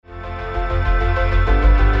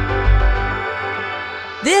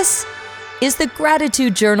This is the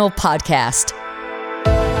Gratitude Journal podcast.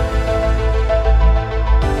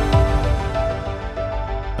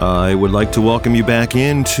 I would like to welcome you back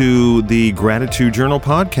into the Gratitude Journal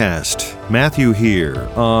podcast. Matthew here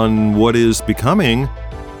on what is becoming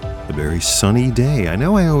a very sunny day. I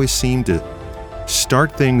know I always seem to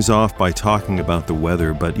start things off by talking about the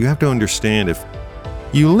weather, but you have to understand, if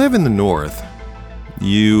you live in the north,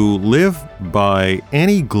 you live by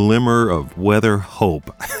any glimmer of weather hope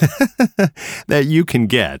that you can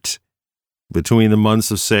get between the months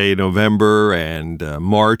of, say, November and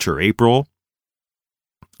March or April.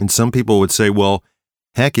 And some people would say, well,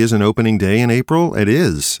 heck, isn't opening day in April? It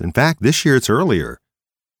is. In fact, this year it's earlier.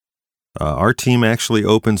 Our team actually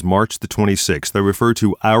opens March the 26th. I refer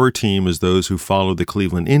to our team as those who follow the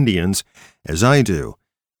Cleveland Indians, as I do.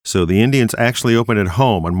 So the Indians actually open at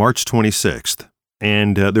home on March 26th.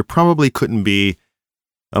 And there probably couldn't be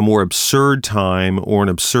a more absurd time or an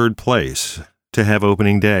absurd place to have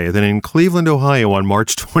opening day than in Cleveland, Ohio on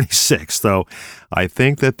March 26th. So I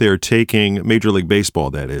think that they're taking, Major League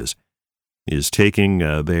Baseball that is taking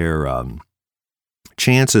their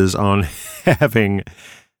chances on having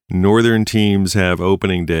northern teams have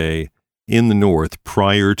opening day in the north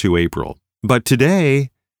prior to April. But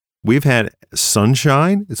today, we've had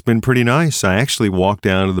sunshine. It's been pretty nice. I actually walked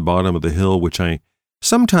down to the bottom of the hill, which I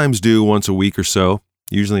sometimes do once a week or so,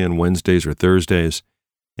 usually on Wednesdays or Thursdays.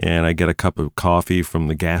 And I get a cup of coffee from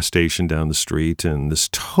the gas station down the street, and this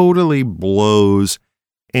totally blows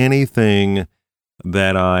anything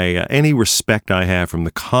that any respect I have from the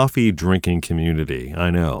coffee drinking community. I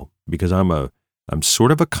know, because I'm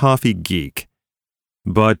sort of a coffee geek,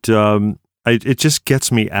 but it just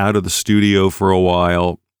gets me out of the studio for a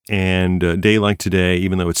while. And a day like today,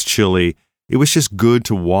 even though it's chilly, it was just good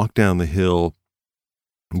to walk down the hill,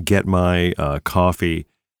 get my coffee,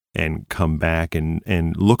 and come back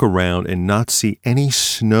and look around and not see any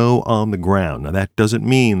snow on the ground. Now, that doesn't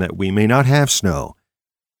mean that we may not have snow,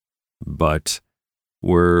 but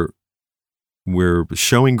we're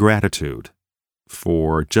showing gratitude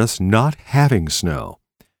for just not having snow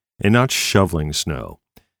and not shoveling snow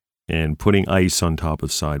and putting ice on top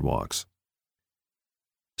of sidewalks.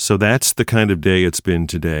 So that's the kind of day it's been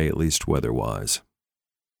today, at least weather-wise.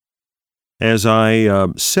 As I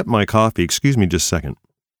sip my coffee, excuse me just a second.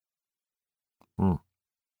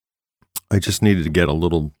 I just needed to get a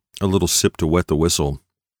little sip to wet the whistle.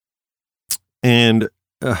 And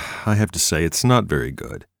I have to say, it's not very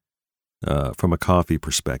good from a coffee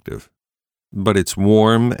perspective. But it's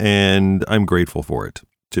warm, and I'm grateful for it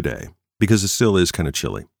today, because it still is kind of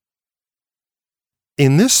chilly.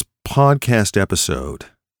 In this podcast episode,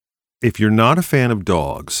 if you're not a fan of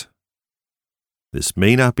dogs, this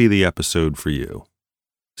may not be the episode for you.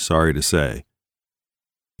 Sorry to say.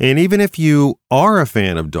 And even if you are a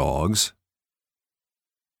fan of dogs,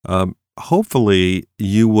 hopefully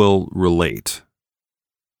you will relate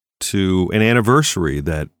to an anniversary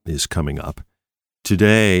that is coming up.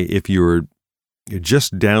 Today, if you're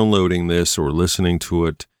just downloading this or listening to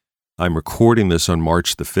it, I'm recording this on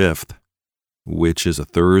March the 5th, which is a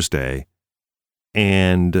Thursday.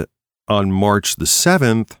 And on March the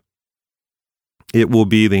 7th, it will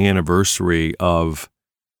be the anniversary of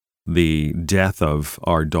the death of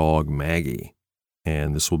our dog, Maggie.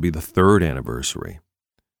 And this will be the third anniversary.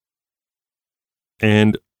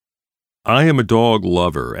 And I am a dog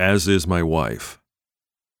lover, as is my wife.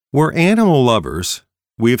 We're animal lovers.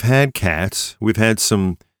 We've had cats. We've had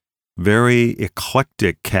some very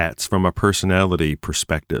eclectic cats from a personality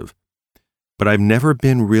perspective. But I've never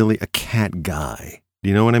been really a cat guy. Do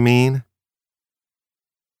you know what I mean?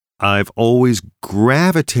 I've always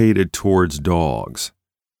gravitated towards dogs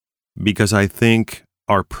because I think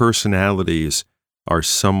our personalities are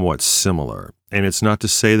somewhat similar. And it's not to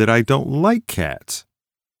say that I don't like cats.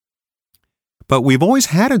 But we've always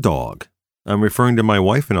had a dog. I'm referring to my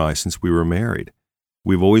wife and I since we were married.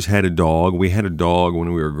 We've always had a dog. We had a dog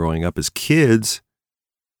when we were growing up as kids.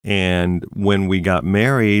 And when we got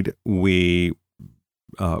married, we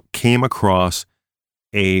came across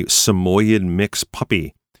a Samoyed mixed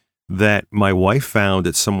puppy that my wife found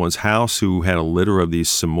at someone's house who had a litter of these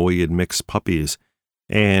Samoyed mixed puppies.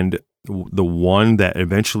 And the one that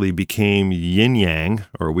eventually became Yin Yang,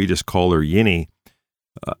 or we just call her Yinny,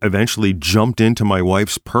 eventually jumped into my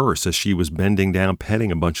wife's purse as she was bending down petting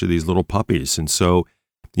a bunch of these little puppies. And so,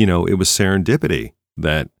 it was serendipity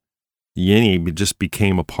that Yinny just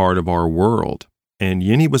became a part of our world. And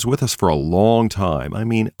Yinny was with us for a long time. I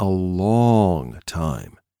mean, a long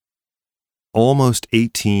time. Almost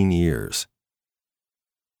 18 years.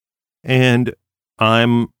 And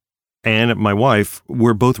my wife,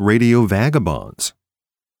 we're both radio vagabonds.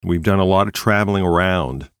 We've done a lot of traveling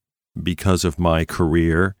around because of my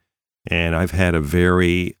career, and I've had a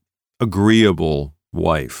very agreeable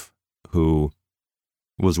wife who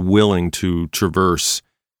was willing to traverse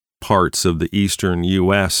parts of the eastern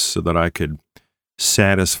U.S. so that I could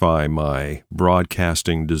satisfy my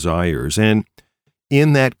broadcasting desires. And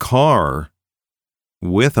in that car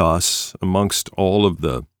with us, amongst all of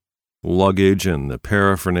the luggage and the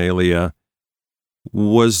paraphernalia,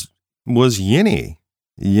 was Yinny.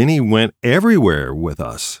 Yinny went everywhere with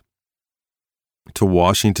us. To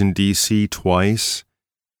Washington, D.C. twice,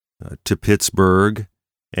 to Pittsburgh,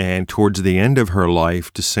 and towards the end of her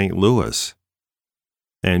life to St. Louis.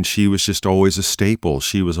 And she was just always a staple.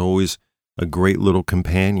 She was always a great little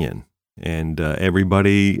companion, and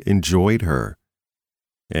everybody enjoyed her.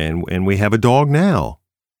 And we have a dog now.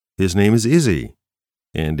 His name is Izzy,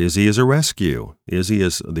 and Izzy is a rescue. Izzy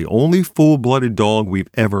is the only full-blooded dog we've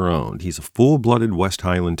ever owned. He's a full-blooded West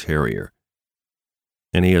Highland Terrier,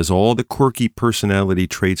 and he has all the quirky personality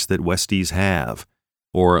traits that Westies have,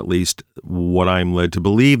 or at least what I'm led to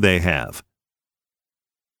believe they have.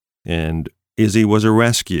 And Izzy was a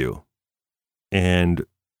rescue, and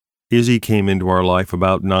Izzy came into our life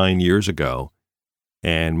about 9 years ago,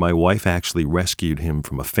 and my wife actually rescued him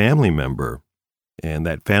from a family member, and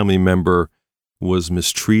that family member was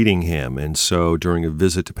mistreating him, and so during a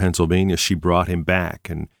visit to Pennsylvania, she brought him back,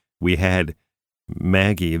 and we had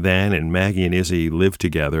Maggie then, and Maggie and Izzy lived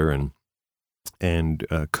together and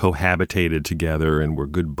cohabitated together and were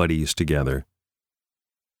good buddies together.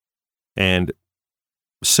 And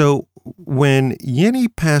so when Yinny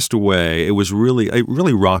passed away, it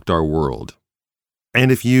really rocked our world.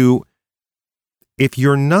 And if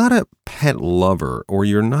you're not a pet lover or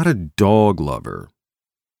you're not a dog lover,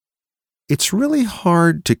 it's really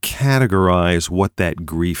hard to categorize what that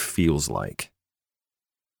grief feels like.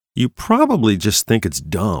 You probably just think it's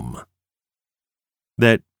dumb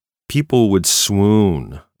that people would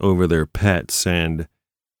swoon over their pets and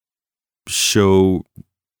show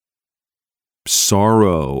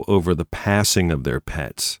sorrow over the passing of their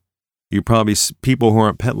pets. People who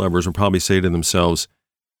aren't pet lovers will probably say to themselves,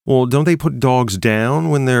 well, don't they put dogs down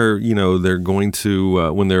when they're going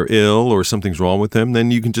to, when they're ill or something's wrong with them?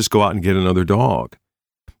 Then you can just go out and get another dog.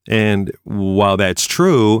 And while that's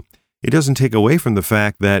true, it doesn't take away from the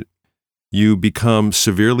fact that you become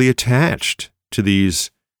severely attached to these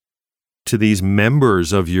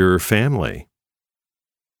members of your family.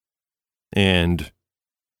 And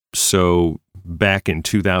so back in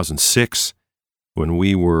 2006, when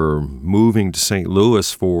we were moving to St.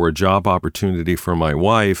 Louis for a job opportunity for my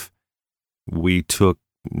wife, we took,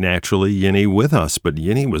 naturally, Yinny with us, but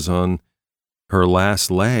Yinny was on her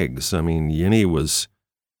last legs. I mean, Yinny was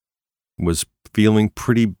feeling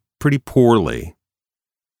pretty poorly.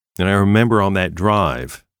 And I remember on that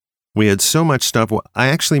drive, we had so much stuff. I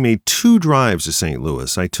actually made 2 drives to St.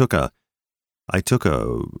 Louis. I took a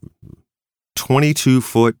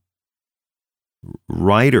 22-foot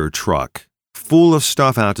Ryder truck full of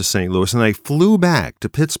stuff out to St. Louis, and I flew back to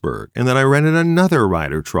Pittsburgh, and then I rented another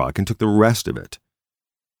Ryder truck and took the rest of it.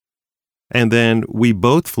 And then we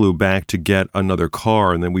both flew back to get another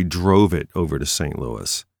car, and then we drove it over to St.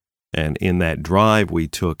 Louis. And in that drive, we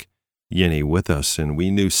took Yinny with us, and we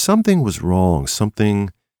knew something was wrong,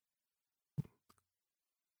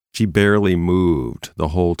 she barely moved the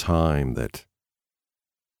whole time that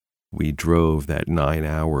we drove that 9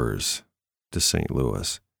 hours to St.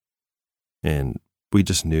 Louis. And we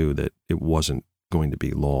just knew that it wasn't going to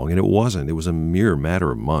be long. And it wasn't. It was a mere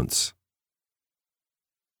matter of months.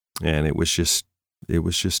 And it was just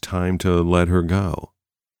time to let her go.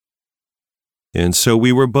 And so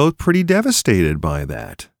we were both pretty devastated by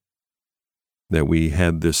that we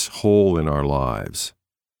had this hole in our lives.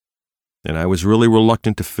 And I was really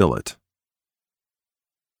reluctant to fill it.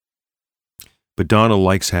 But Donna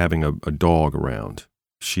likes having a dog around.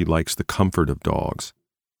 She likes the comfort of dogs.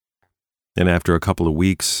 And after a couple of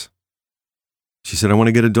weeks, she said, I want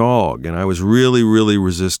to get a dog. And I was really, really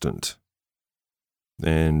resistant.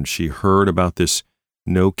 And she heard about this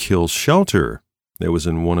no-kill shelter that was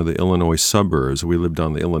in one of the Illinois suburbs. We lived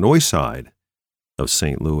on the Illinois side of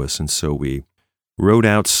St. Louis. And so we rode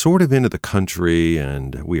out sort of into the country,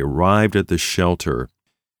 and we arrived at the shelter.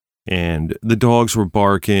 And the dogs were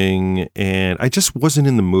barking, and I just wasn't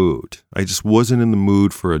in the mood. I just wasn't in the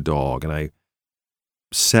mood for a dog. And I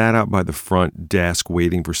sat out by the front desk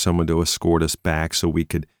waiting for someone to escort us back so we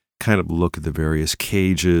could kind of look at the various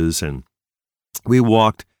cages. And we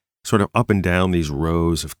walked sort of up and down these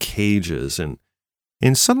rows of cages. And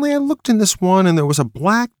suddenly I looked in this one, and there was a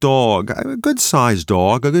black dog, a good-sized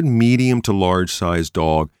dog, a good medium to large-sized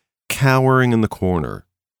dog, cowering in the corner.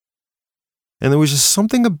 And there was just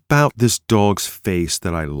something about this dog's face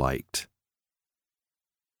that I liked.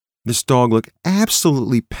 This dog looked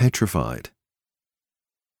absolutely petrified.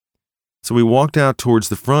 So we walked out towards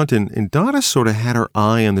the front, and Donna sort of had her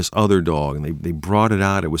eye on this other dog, and they brought it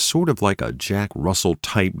out. It was sort of like a Jack Russell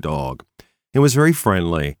type dog. It was very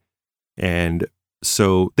friendly. And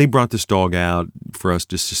so they brought this dog out for us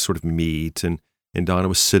just to sort of meet, and Donna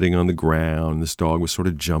was sitting on the ground. This dog was sort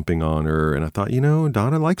of jumping on her, and I thought,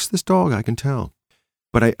 Donna likes this dog, I can tell.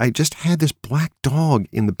 But I just had this black dog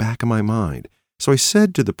in the back of my mind. So I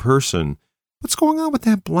said to the person, "What's going on with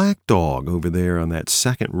that black dog over there on that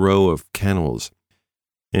second row of kennels?"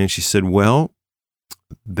 And she said, "Well,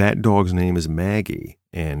 that dog's name is Maggie,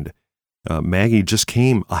 and Maggie just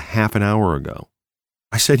came a half an hour ago."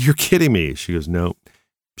 I said, "You're kidding me." She goes, "No,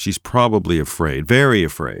 she's probably afraid, very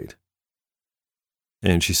afraid."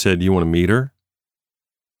 And she said, "You want to meet her?"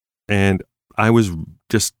 And I was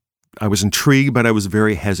intrigued, but I was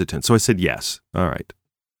very hesitant. So I said, "Yes." All right.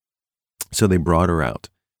 So they brought her out,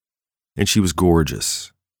 and she was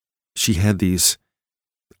gorgeous. She had these,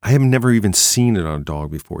 I have never even seen it on a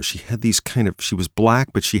dog before. She had these she was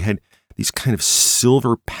black, but she had these kind of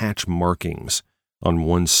silver patch markings on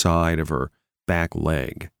one side of her back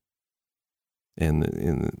leg,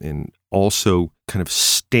 and also kind of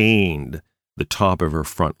stained the top of her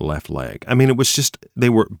front left leg. I mean, it was just, they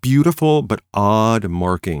were beautiful but odd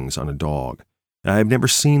markings on a dog. I've never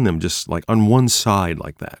seen them just like on one side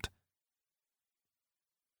like that.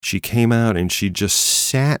 She came out and she just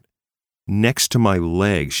sat next to my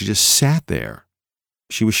leg. She just sat there.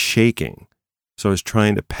 She was shaking. So I was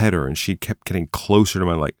trying to pet her, and she kept getting closer to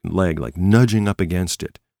my leg, like nudging up against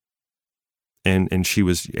it. And she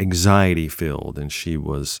was anxiety-filled, and she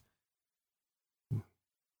was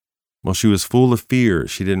full of fear.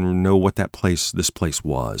 She didn't know what this place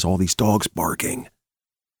was. All these dogs barking.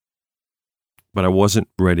 But I wasn't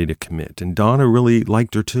ready to commit. And Donna really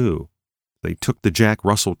liked her too. They took the Jack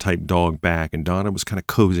Russell type dog back, and Donna was kind of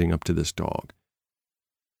cozying up to this dog.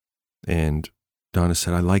 And Donna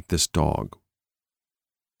said, "I like this dog."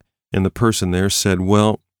 And the person there said,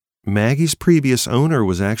 "Well, Maggie's previous owner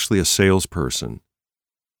was actually a salesperson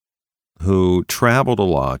who traveled a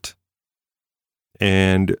lot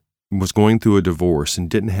and was going through a divorce and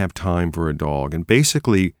didn't have time for a dog, and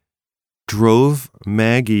basically drove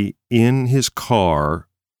Maggie in his car,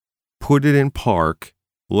 put it in park,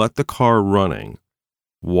 let the car running,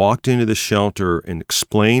 walked into the shelter and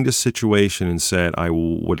explained the situation and said, I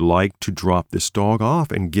would like to drop this dog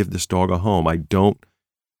off and give this dog a home. I don't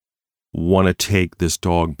want to take this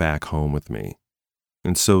dog back home with me."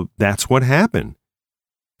 And so that's what happened.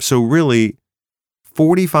 So really,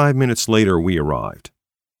 45 minutes later, we arrived.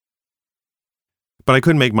 But I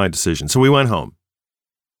couldn't make my decision, so we went home.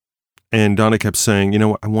 And Donna kept saying, "You know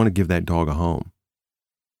what, I want to give that dog a home."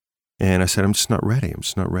 And I said, I'm just not ready.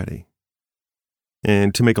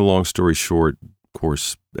 And to make a long story short, of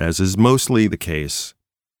course, as is mostly the case,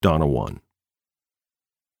 Donna won.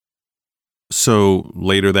 So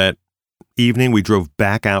later that evening, we drove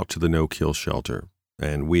back out to the no-kill shelter,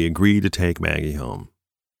 and we agreed to take Maggie home.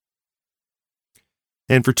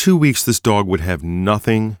 And for 2 weeks, this dog would have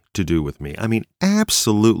nothing to do with me. I mean,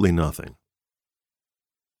 absolutely nothing.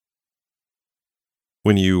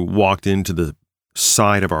 When you walked into the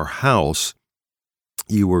side of our house,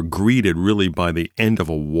 you were greeted really by the end of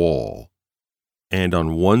a wall. And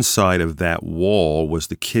on one side of that wall was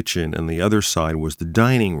the kitchen, and the other side was the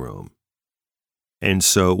dining room. And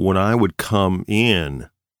so when I would come in,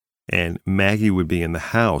 and Maggie would be in the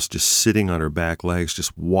house, just sitting on her back legs,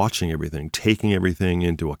 just watching everything, taking everything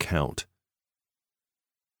into account,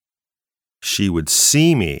 she would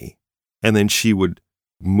see me, and then she would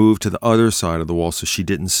move to the other side of the wall so she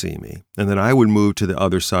didn't see me. And then I would move to the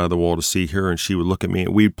other side of the wall to see her, and she would look at me,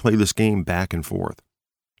 and we'd play this game back and forth.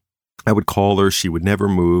 I would call her, she would never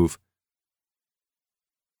move.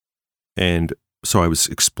 And so I was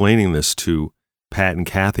explaining this to Pat and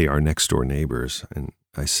Kathy, our next door neighbors, and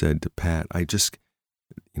I said to Pat,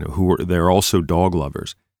 they're also dog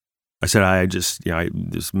lovers. I said,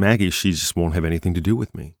 this Maggie, she just won't have anything to do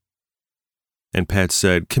with me. And Pat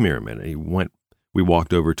said, "Come here a minute." We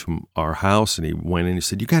walked over to our house, and he went in and he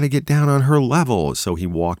said, "You got to get down on her level." So he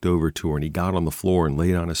walked over to her, and he got on the floor and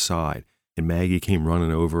laid on his side. And Maggie came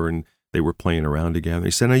running over, and they were playing around together.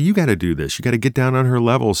 He said, "Now you got to do this. You got to get down on her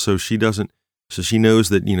level so she knows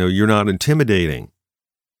that, you're not intimidating."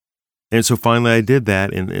 And so finally I did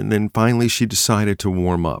that, and then finally she decided to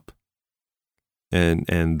warm up.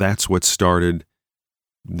 And that's what started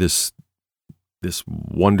this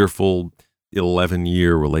wonderful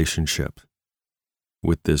 11-year relationship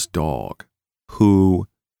with this dog, who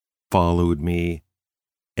followed me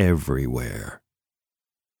everywhere.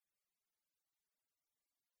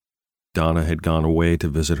 Donna had gone away to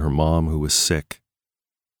visit her mom, who was sick.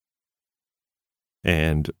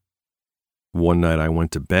 And one night I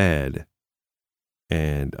went to bed,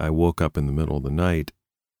 and I woke up in the middle of the night,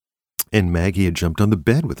 and Maggie had jumped on the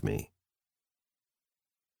bed with me.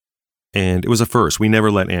 And it was a first. We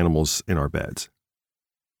never let animals in our beds.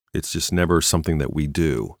 It's just never something that we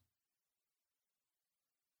do.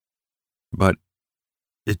 But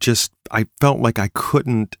I felt like I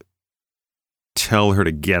couldn't tell her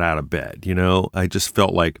to get out of bed, you know? I just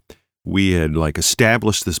felt like we had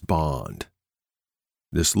established this bond,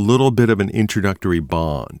 this little bit of an introductory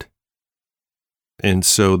bond. And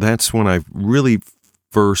so that's when I really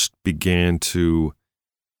first began to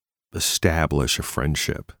establish a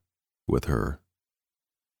friendship with her.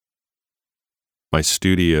 My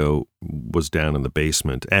studio was down in the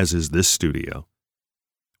basement, as is this studio,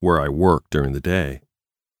 where I work during the day.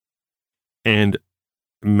 And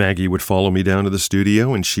Maggie would follow me down to the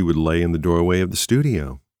studio, and she would lay in the doorway of the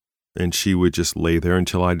studio. And she would just lay there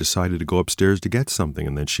until I decided to go upstairs to get something,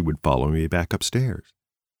 and then she would follow me back upstairs.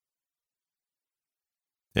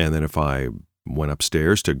 And then if I went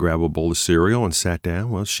upstairs to grab a bowl of cereal and sat down,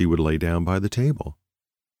 well, she would lay down by the table.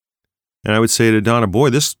 And I would say to Donna,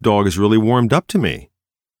 boy, this dog is really warmed up to me.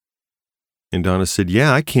 And Donna said,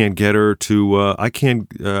 yeah, I can't get her to, I can't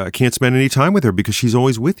spend any time with her because she's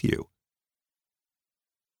always with you.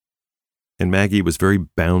 And Maggie was very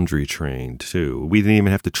boundary trained, too. We didn't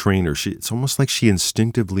even have to train her. It's almost like she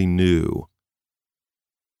instinctively knew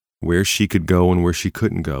where she could go and where she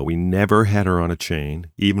couldn't go. We never had her on a chain,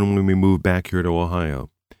 even when we moved back here to Ohio.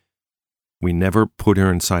 We never put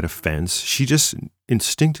her inside a fence. She just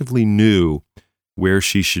instinctively knew where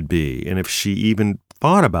she should be. And if she even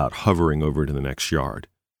thought about hovering over to the next yard,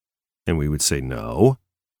 and we would say no,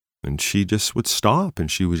 and she just would stop and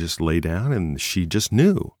she would just lay down and she just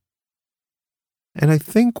knew. And I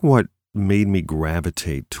think what made me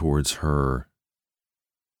gravitate towards her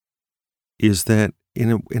is that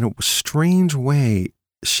in a strange way,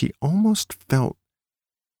 she almost felt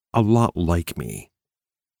a lot like me.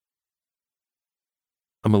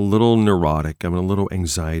 I'm a little neurotic. I'm a little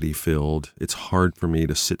anxiety-filled. It's hard for me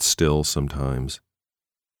to sit still sometimes.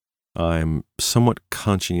 I'm somewhat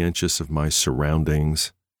conscientious of my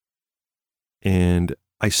surroundings. And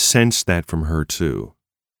I sensed that from her, too.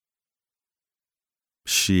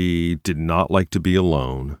 She did not like to be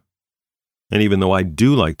alone. And even though I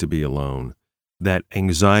do like to be alone, that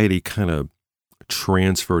anxiety kind of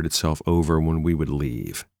transferred itself over when we would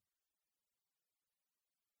leave.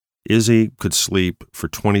 Izzy could sleep for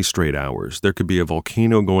 20 straight hours. There could be a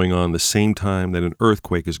volcano going on the same time that an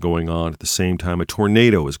earthquake is going on, at the same time a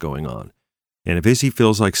tornado is going on. And if Izzy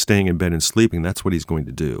feels like staying in bed and sleeping, that's what he's going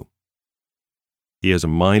to do. He has a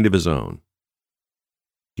mind of his own.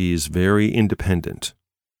 He's very independent.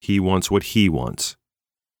 He wants what he wants.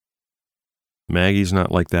 Maggie's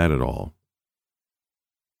not like that at all.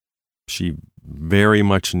 She very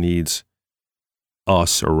much needs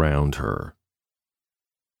us around her.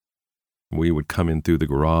 We would come in through the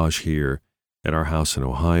garage here at our house in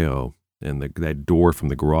Ohio, and that door from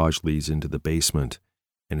the garage leads into the basement.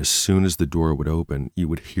 And as soon as the door would open, you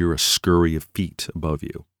would hear a scurry of feet above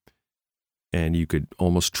you. And you could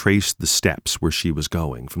almost trace the steps where she was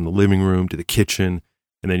going, from the living room to the kitchen,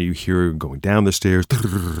 and then you hear her going down the stairs,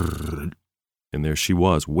 and there she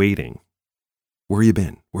was, waiting. Where you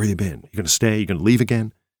been? Where you been? You going to stay? You going to leave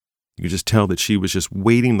again? You could just tell that she was just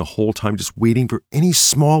waiting the whole time, just waiting for any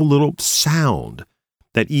small little sound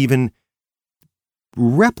that even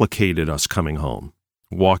replicated us coming home,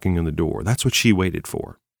 walking in the door. That's what she waited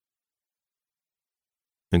for.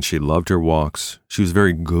 And she loved her walks. She was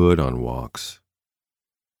very good on walks.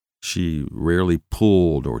 She rarely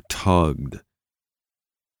pulled or tugged.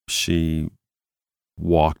 She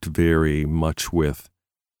walked very much with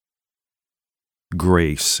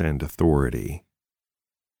grace and authority.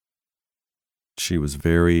 She was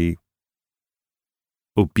very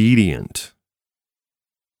obedient.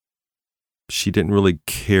 She didn't really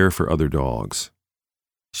care for other dogs.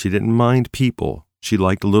 She didn't mind people. She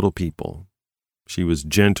liked little people. She was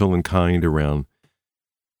gentle and kind around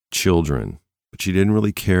children, but she didn't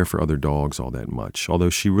really care for other dogs all that much, although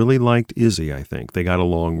she really liked Izzy, I think. They got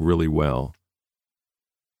along really well.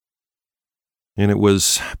 And it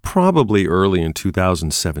was probably early in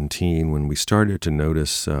 2017 when we started to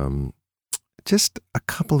notice just a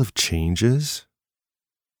couple of changes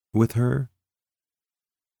with her.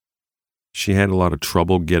 She had a lot of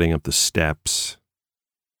trouble getting up the steps.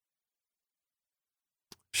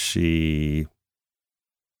 She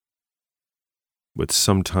would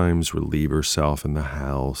sometimes relieve herself in the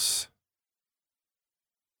house.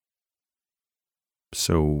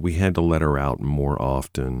 So we had to let her out more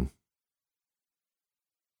often.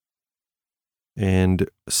 And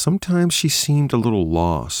sometimes she seemed a little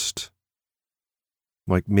lost.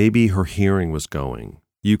 Like maybe her hearing was going.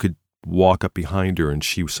 You could walk up behind her and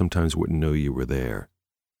she sometimes wouldn't know you were there.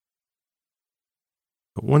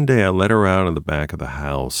 But one day I let her out in the back of the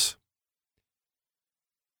house.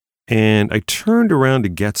 And I turned around to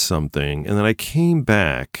get something, and then I came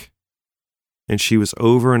back, and she was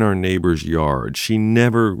over in our neighbor's yard. She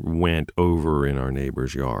never went over in our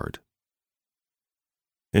neighbor's yard.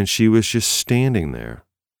 And she was just standing there.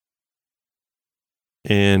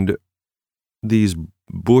 And these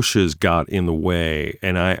bushes got in the way,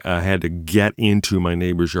 and I had to get into my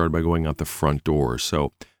neighbor's yard by going out the front door.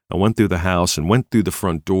 So I went through the house and went through the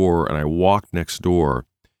front door, and I walked next door.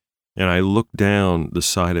 And I looked down the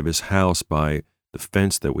side of his house by the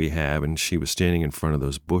fence that we have, and she was standing in front of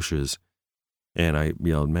those bushes. And I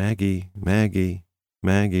yelled, "Maggie, Maggie,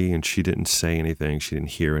 Maggie," and she didn't say anything. She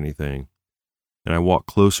didn't hear anything. And I walked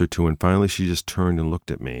closer to her, and finally she just turned and looked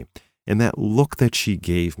at me. And that look that she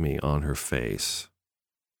gave me on her face,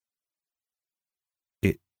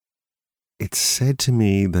 it said to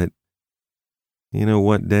me that, "You know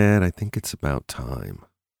what, Dad, I think it's about time. I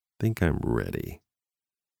think I'm ready."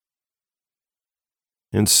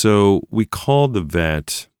 And so we called the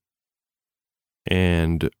vet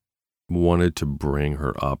and wanted to bring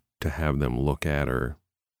her up to have them look at her.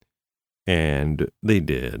 And they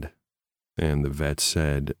did. And the vet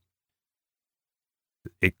said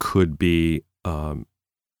it could be a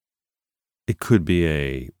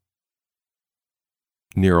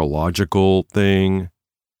neurological thing.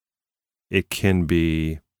 It can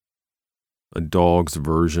be a dog's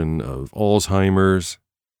version of Alzheimer's.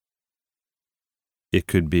 It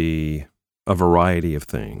could be a variety of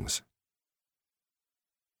things.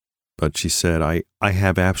 But she said, I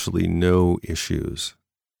have absolutely no issues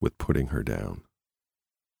with putting her down.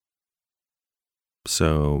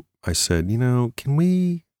 So I said, can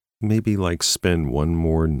we maybe spend one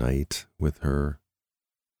more night with her?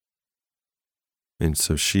 And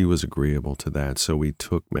so she was agreeable to that. So we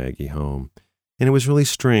took Maggie home. And it was really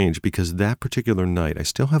strange because that particular night, I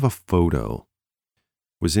still have a photo,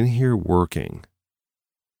 was in here working.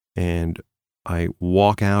 And I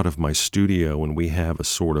walk out of my studio and we have a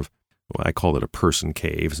sort of, I call it a person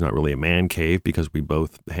cave. It's not really a man cave because we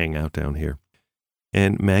both hang out down here.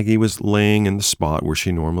 And Maggie was laying in the spot where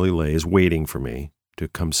she normally lays, waiting for me to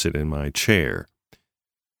come sit in my chair.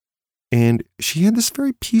 And she had this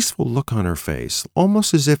very peaceful look on her face,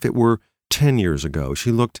 almost as if it were 10 years ago.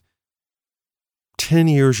 She looked 10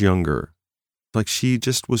 years younger. Like she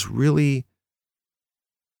just was really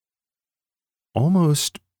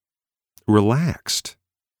almost relaxed.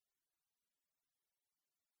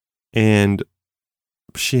 And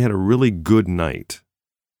she had a really good night.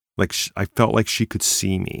 I felt like she could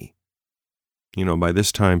see me. By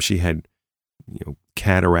this time she had,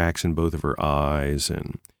 cataracts in both of her eyes,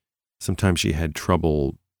 and sometimes she had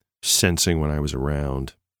trouble sensing when I was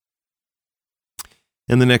around.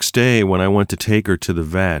 And the next day when I went to take her to the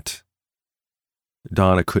vet,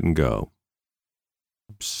 Donna couldn't go.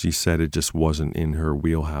 She said it just wasn't in her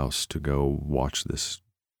wheelhouse to go watch this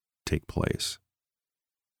take place.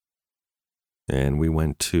 And we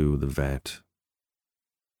went to the vet,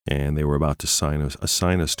 and they were about to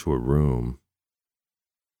assign us to a room.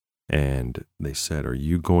 And they said, "Are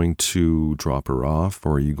you going to drop her off,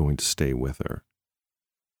 or are you going to stay with her?"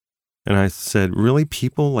 And I said, "Really?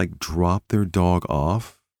 People drop their dog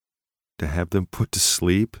off to have them put to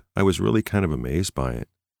sleep?" I was really kind of amazed by it.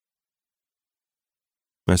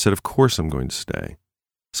 And I said, "Of course I'm going to stay."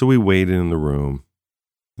 So we waited in the room,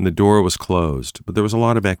 and the door was closed, but there was a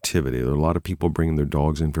lot of activity. There were a lot of people bringing their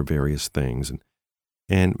dogs in for various things.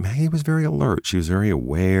 And Maggie was very alert. She was very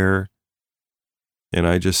aware. And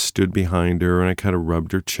I just stood behind her, and I kind of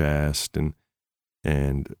rubbed her chest and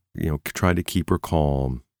tried to keep her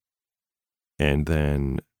calm. And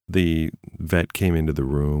then the vet came into the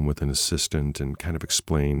room with an assistant and kind of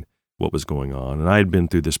explained what was going on. And I had been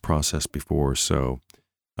through this process before, so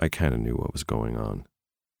I kind of knew what was going on.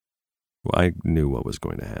 Well, I knew what was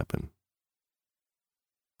going to happen.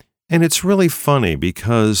 And it's really funny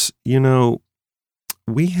because,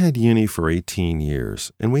 we had Uni for 18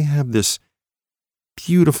 years, and we have this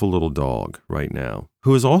beautiful little dog right now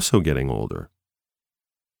who is also getting older.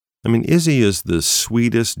 I mean, Izzy is the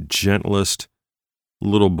sweetest, gentlest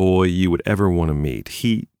little boy you would ever want to meet.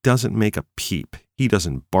 He doesn't make a peep. He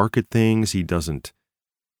doesn't bark at things. He doesn't.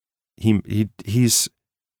 He's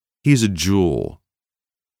a jewel.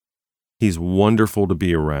 He's wonderful to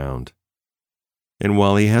be around. And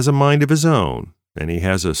while he has a mind of his own, and he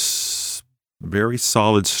has a very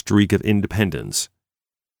solid streak of independence,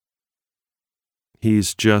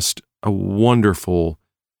 he's just a wonderful,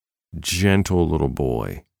 gentle little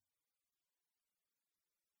boy.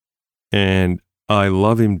 And I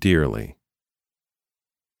love him dearly.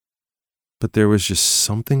 But there was just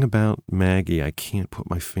something about Maggie I can't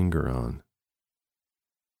put my finger on.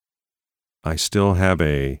 I still have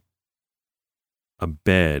a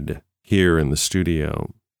bed here in the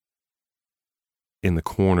studio in the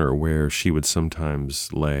corner where she would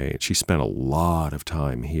sometimes lay. She spent a lot of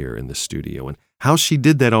time here in the studio. And how she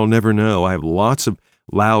did that, I'll never know. I have lots of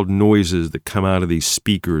loud noises that come out of these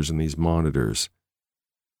speakers and these monitors.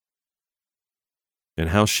 And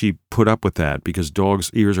how she put up with that, because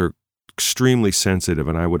dogs' ears are extremely sensitive,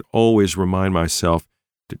 and I would always remind myself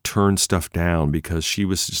to turn stuff down because she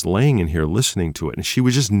was just laying in here listening to it, and she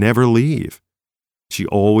would just never leave. She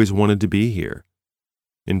always wanted to be here.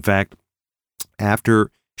 In fact, after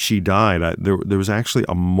she died, there was actually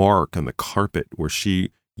a mark on the carpet where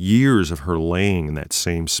years of her laying in that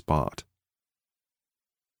same spot.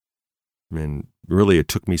 And really, it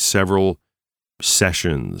took me several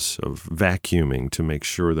sessions of vacuuming to make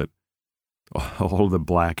sure that all the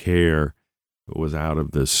black hair was out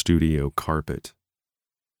of the studio carpet.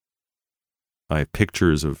 I have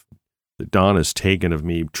pictures that Donna's taken of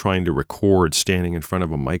me trying to record, standing in front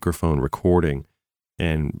of a microphone recording,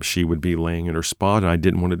 and she would be laying in her spot, and I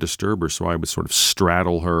didn't want to disturb her, so I would sort of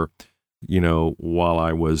straddle her, while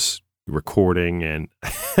I was recording, and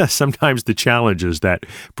sometimes the challenges that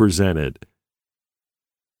presented.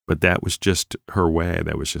 But that was just her way.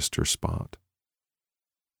 That was just her spot.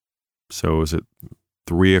 So it was at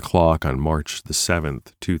 3 o'clock on March the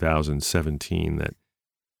 7th, 2017,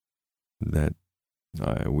 that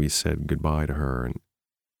we said goodbye to her.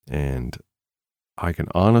 And I can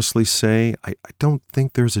honestly say, I don't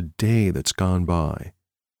think there's a day that's gone by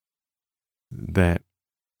that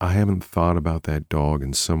I haven't thought about that dog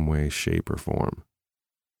in some way, shape, or form.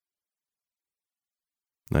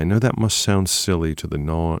 And I know that must sound silly to the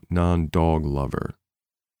non-dog lover.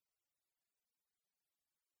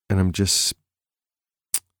 And I'm just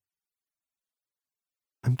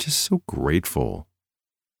so grateful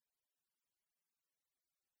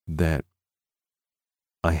that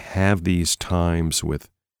I have these times with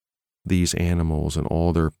these animals and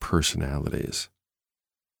all their personalities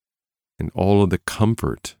and all of the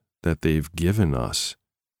comfort that they've given us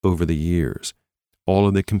over the years, all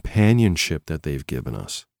of the companionship that they've given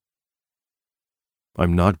us.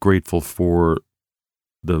 I'm not grateful for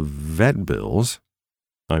the vet bills.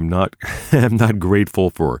 I'm not grateful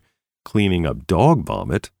for cleaning up dog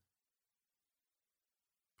vomit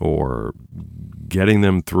or getting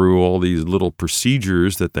them through all these little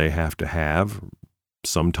procedures that they have to have,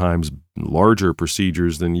 sometimes larger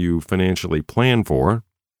procedures than you financially plan for.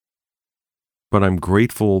 But I'm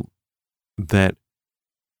grateful that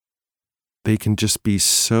they can just be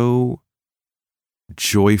so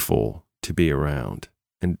joyful to be around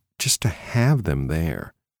and just to have them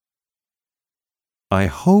there. I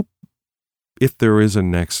hope if there is a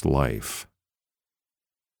next life,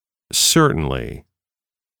 certainly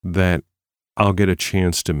that I'll get a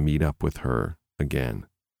chance to meet up with her again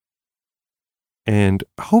and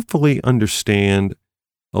hopefully understand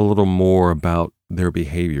a little more about their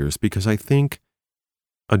behaviors, because I think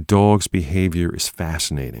a dog's behavior is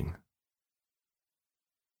fascinating.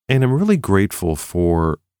 And I'm really grateful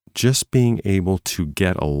for just being able to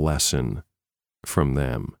get a lesson from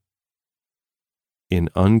them in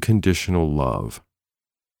unconditional love.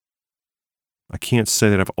 I can't say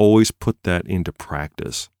that I've always put that into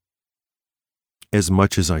practice as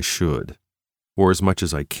much as I should or as much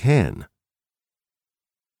as I can.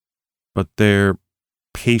 But their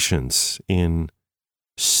patience in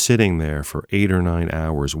sitting there for 8 or 9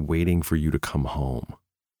 hours waiting for you to come home,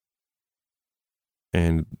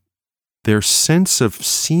 and their sense of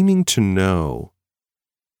seeming to know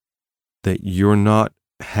that you're not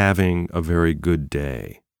having a very good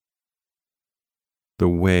day. The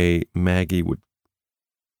way Maggie would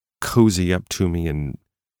cozy up to me and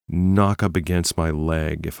knock up against my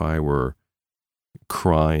leg if I were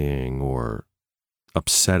crying or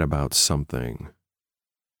upset about something.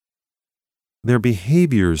 They're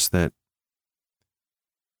behaviors that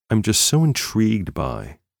I'm just so intrigued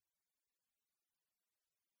by.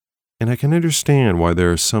 And I can understand why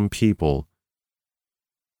there are some people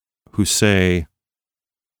who say,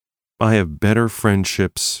 I have better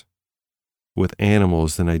friendships with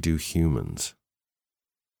animals than I do humans,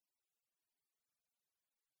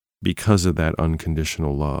 because of that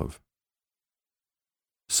unconditional love.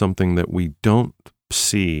 something that we don't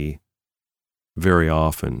see very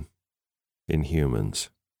often in humans.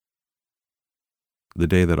 The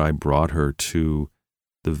day that I brought her to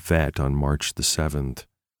the vet on March the 7th,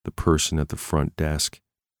 the person at the front desk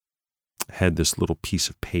had this little piece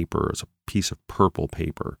of paper, it was a piece of purple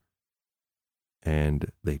paper,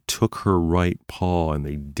 and they took her right paw and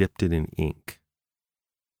they dipped it in ink,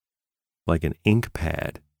 like an ink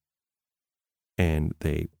pad, and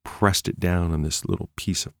they pressed it down on this little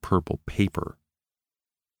piece of purple paper,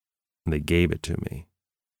 and they gave it to me.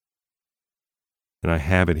 And I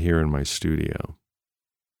have it here in my studio.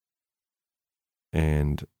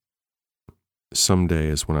 And some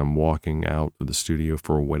days when I'm walking out of the studio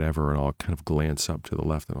for whatever, and I'll kind of glance up to the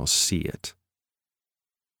left and I'll see it.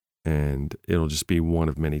 And it'll just be one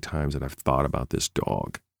of many times that I've thought about this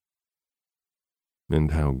dog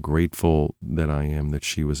and how grateful that I am that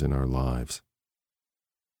she was in our lives.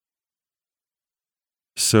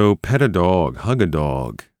 So pet a dog, hug a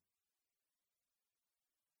dog.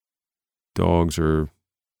 Dogs are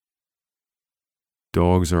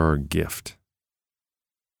our gift.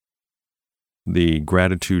 The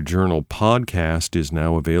Gratitude Journal podcast is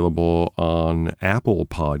now available on Apple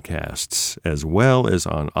Podcasts, as well as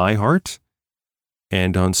on iHeart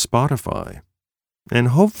and on Spotify. And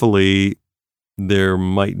hopefully there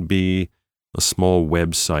might be a small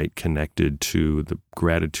website connected to the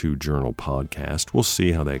Gratitude Journal podcast. We'll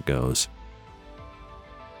see how that goes.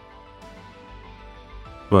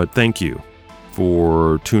 But thank you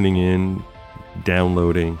for tuning in,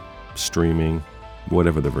 downloading, streaming,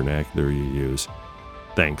 whatever the vernacular you use.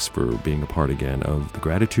 Thanks for being a part again of the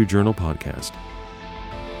Gratitude Journal podcast.